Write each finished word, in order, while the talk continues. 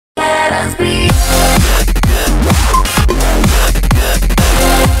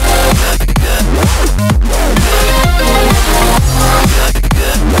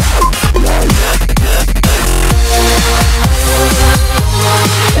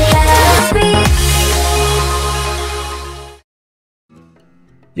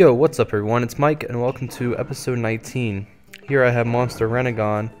Yo, what's up everyone? It's Mike and welcome to episode 19. Here I have Monster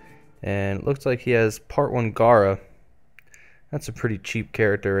Renegon and it looks like he has part 1 Gara. That's a pretty cheap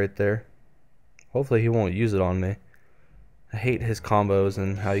character right there. Hopefully he won't use it on me. I hate his combos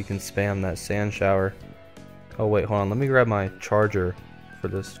and how you can spam that sand shower. Oh wait, hold on, let me grab my charger for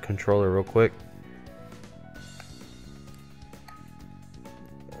this controller real quick.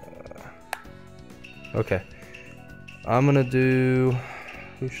 Okay, I'm gonna do...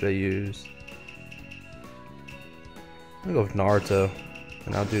 who should I use? I'm gonna go with Naruto,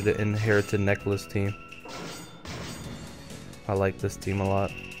 and I'll do the Inherited Necklace team. I like this team a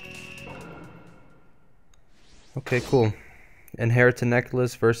lot. Okay, cool. Inherited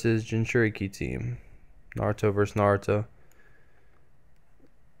Necklace versus Jinchuriki team. Naruto versus Naruto.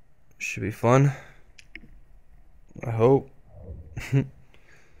 Should be fun. I hope.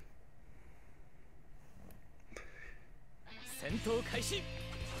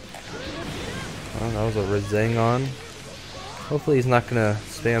 Oh, that was a Rasengan. Hopefully he's not gonna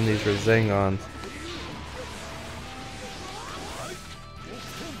spam these Rasengans.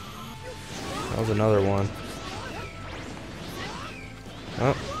 That was another one.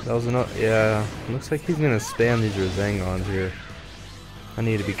 Oh, that was another. Yeah, looks like he's gonna spam these Rasengans here. I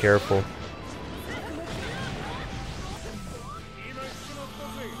need to be careful.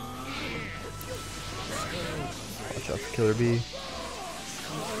 Watch out for Killer Bee.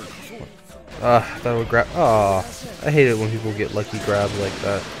 That would grab. Oh, I hate it when people get lucky grabs like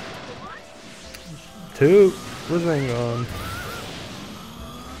that. Two Rasengan.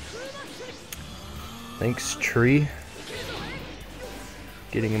 Thanks, tree.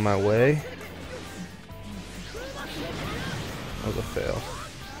 Getting in my way. That was a fail.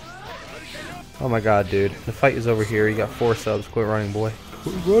 Oh my god, dude. The fight is over here. You got 4 subs. Quit running, boy.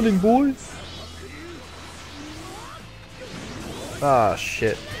 Quit running, boy. Ah,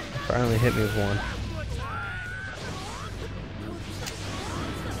 shit. Finally hit me with one.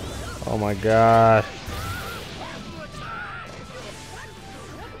 Oh my god.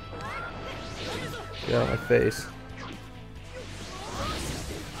 Get out of my face.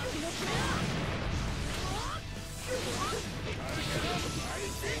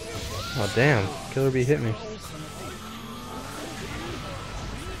 Oh damn, Killer Bee hit me.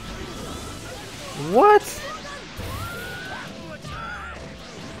 What?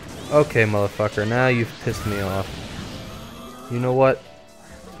 Okay, motherfucker, now you've pissed me off. You know what?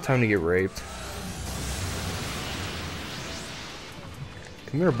 Time to get raped.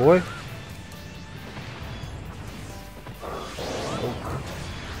 Come here, boy. Oh.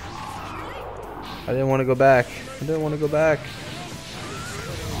 I didn't want to go back. I didn't want to go back.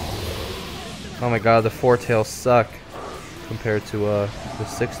 Oh my god, the 4 tails suck compared to the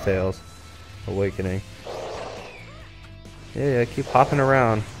 6 tails awakening. Yeah, keep hopping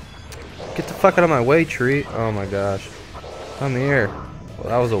around. Get the fuck out of my way, tree. Oh my gosh. Come here. Well,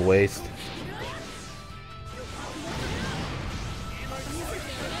 that was a waste.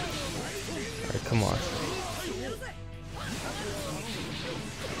 Alright, come on.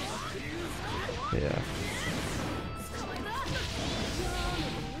 Yeah.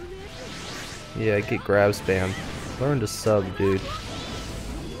 Yeah, get grab spam. Learn to sub, dude.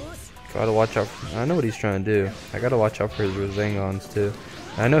 Gotta watch out. I know what he's trying to do. I gotta watch out for his Rasengans too.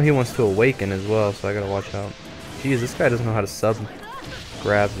 I know he wants to awaken as well, so I gotta watch out. Jeez, this guy doesn't know how to sub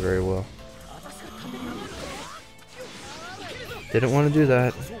grabs very well. Didn't want to do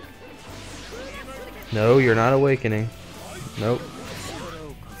that. No, you're not awakening. Nope.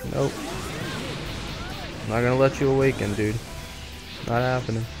 Nope. I'm not gonna let you awaken, dude. Not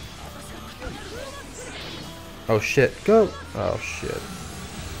happening. Oh shit, go! Oh shit.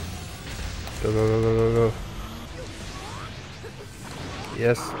 Go, go, go, go, go, go.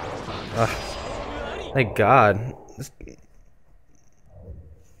 Yes. Thank God.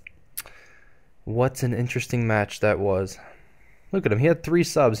 What an interesting match that was. Look at him, he had 3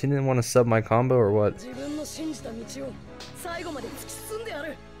 subs. He didn't want to sub my combo or what?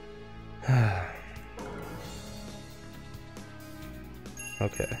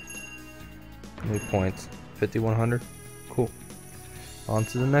 Okay. New points. 5100. Cool. On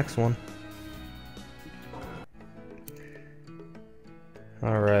to the next one.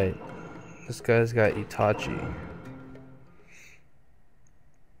 Alright. This guy's got Itachi.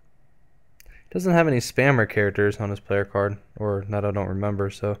 Doesn't have any spammer characters on his player card. Or that I don't remember,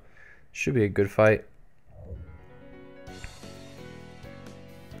 so should be a good fight.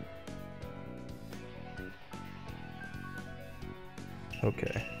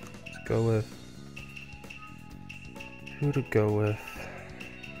 Okay. Let's go with... who to go with?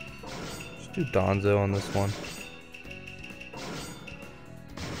 Let's do Danzo on this one.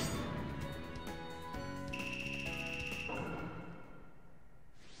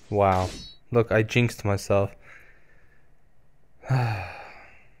 Wow. Look, I jinxed myself.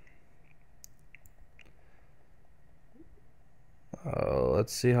 Oh,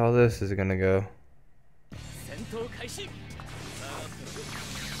 let's see how this is gonna go.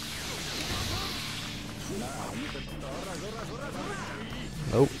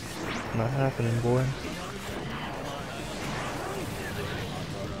 Nope, not happening, boy.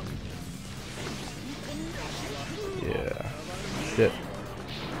 Yeah, shit.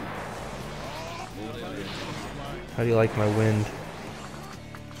 How do you like my wind?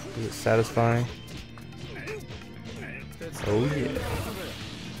 Is it satisfying? Oh yeah.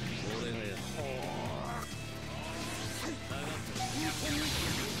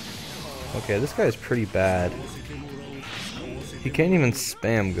 Okay, this guy's pretty bad. He can't even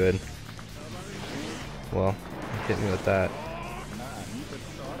spam good. Well, hit me with that.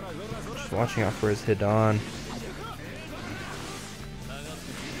 Just watching out for his Hidan.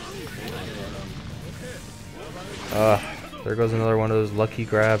 There goes another one of those lucky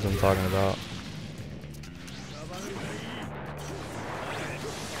grabs I'm talking about.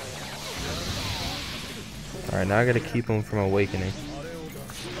 Alright, now I gotta keep him from awakening.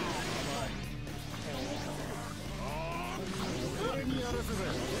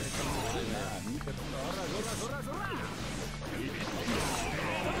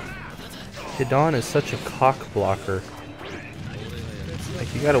 Hidan is such a cock blocker.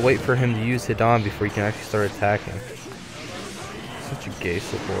 Like, you gotta wait for him to use Hidan before you can actually start attacking. Such a gay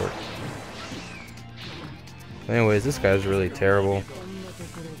support. Anyways, this guy's really terrible.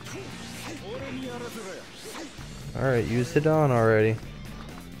 Alright, use Hidan already.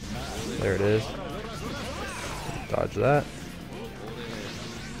 There it is. Dodge that.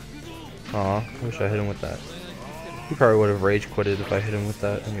 Aw, I wish I hit him with that. He probably would have rage quitted if I hit him with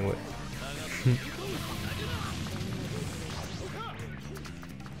that anyway.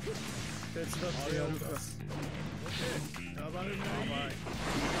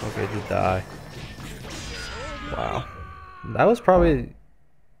 Okay, just die. Wow. That was probably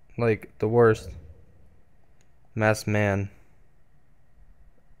like the worst masked man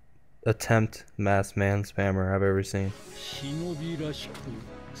spammer I've ever seen.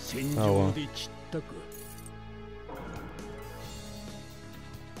 Oh well.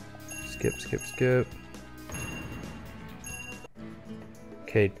 Skip.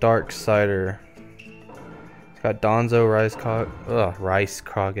 Okay, Dark Cider. It's got Danzo,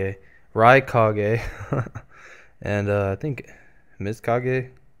 Raikage, and I think Mizkage.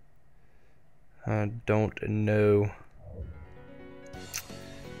 I don't know.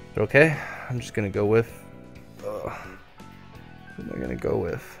 But okay, I'm just gonna go with. Who am I gonna go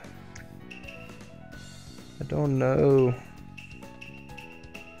with? I don't know.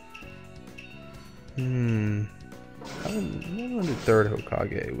 I'm gonna do third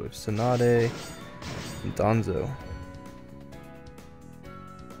Hokage with Tsunade and Danzo.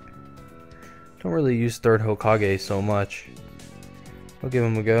 Don't really use third Hokage so much. I'll give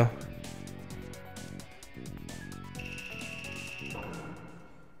him a go.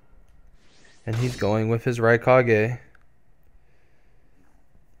 And he's going with his Raikage.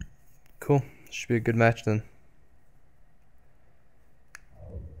 Cool. Should be a good match then.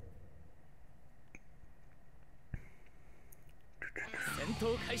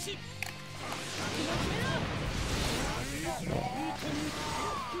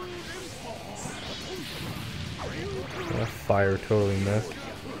 That fire totally missed.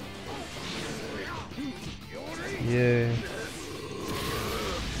 Yeah.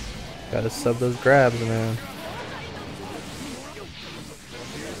 Gotta sub those grabs, man.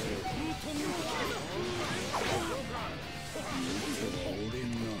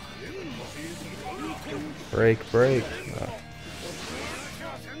 Break. Oh.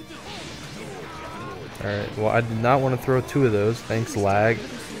 Alright, well, I did not want to throw two of those. Thanks, lag.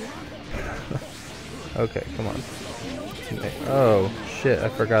 Okay, come on. Oh, shit, I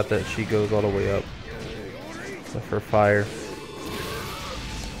forgot that she goes all the way up with her fire.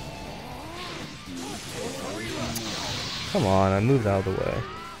 Come on, I moved out of the way.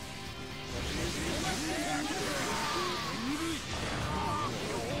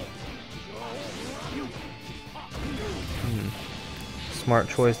 Smart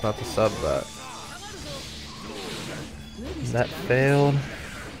choice not to sub that. That failed,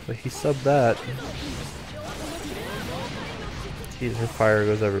 but he subbed that. Jeez, her fire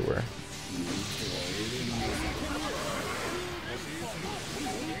goes everywhere.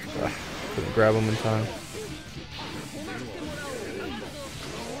 Ugh, couldn't grab him in time.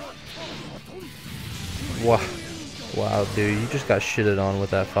 Wow, dude, you just got shitted on with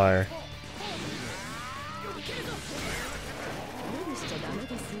that fire.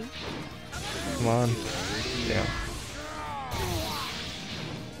 Come on. Damn.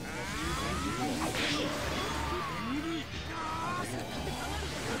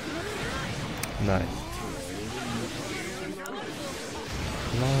 Nice.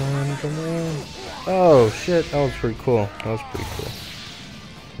 Come on, come on. Oh shit, that was pretty cool. That was pretty cool.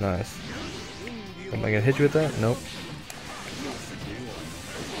 Nice. Am I gonna hit you with that? Nope.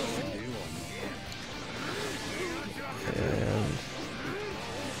 And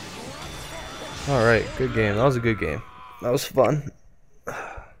alright, good game. That was a good game. That was fun.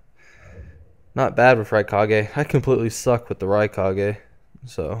 Not bad with Raikage. I completely suck with the Raikage.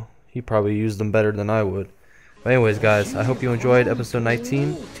 So he probably used them better than I would. But anyways, guys, I hope you enjoyed episode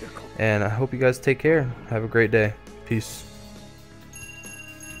 19. And I hope you guys take care. Have a great day. Peace.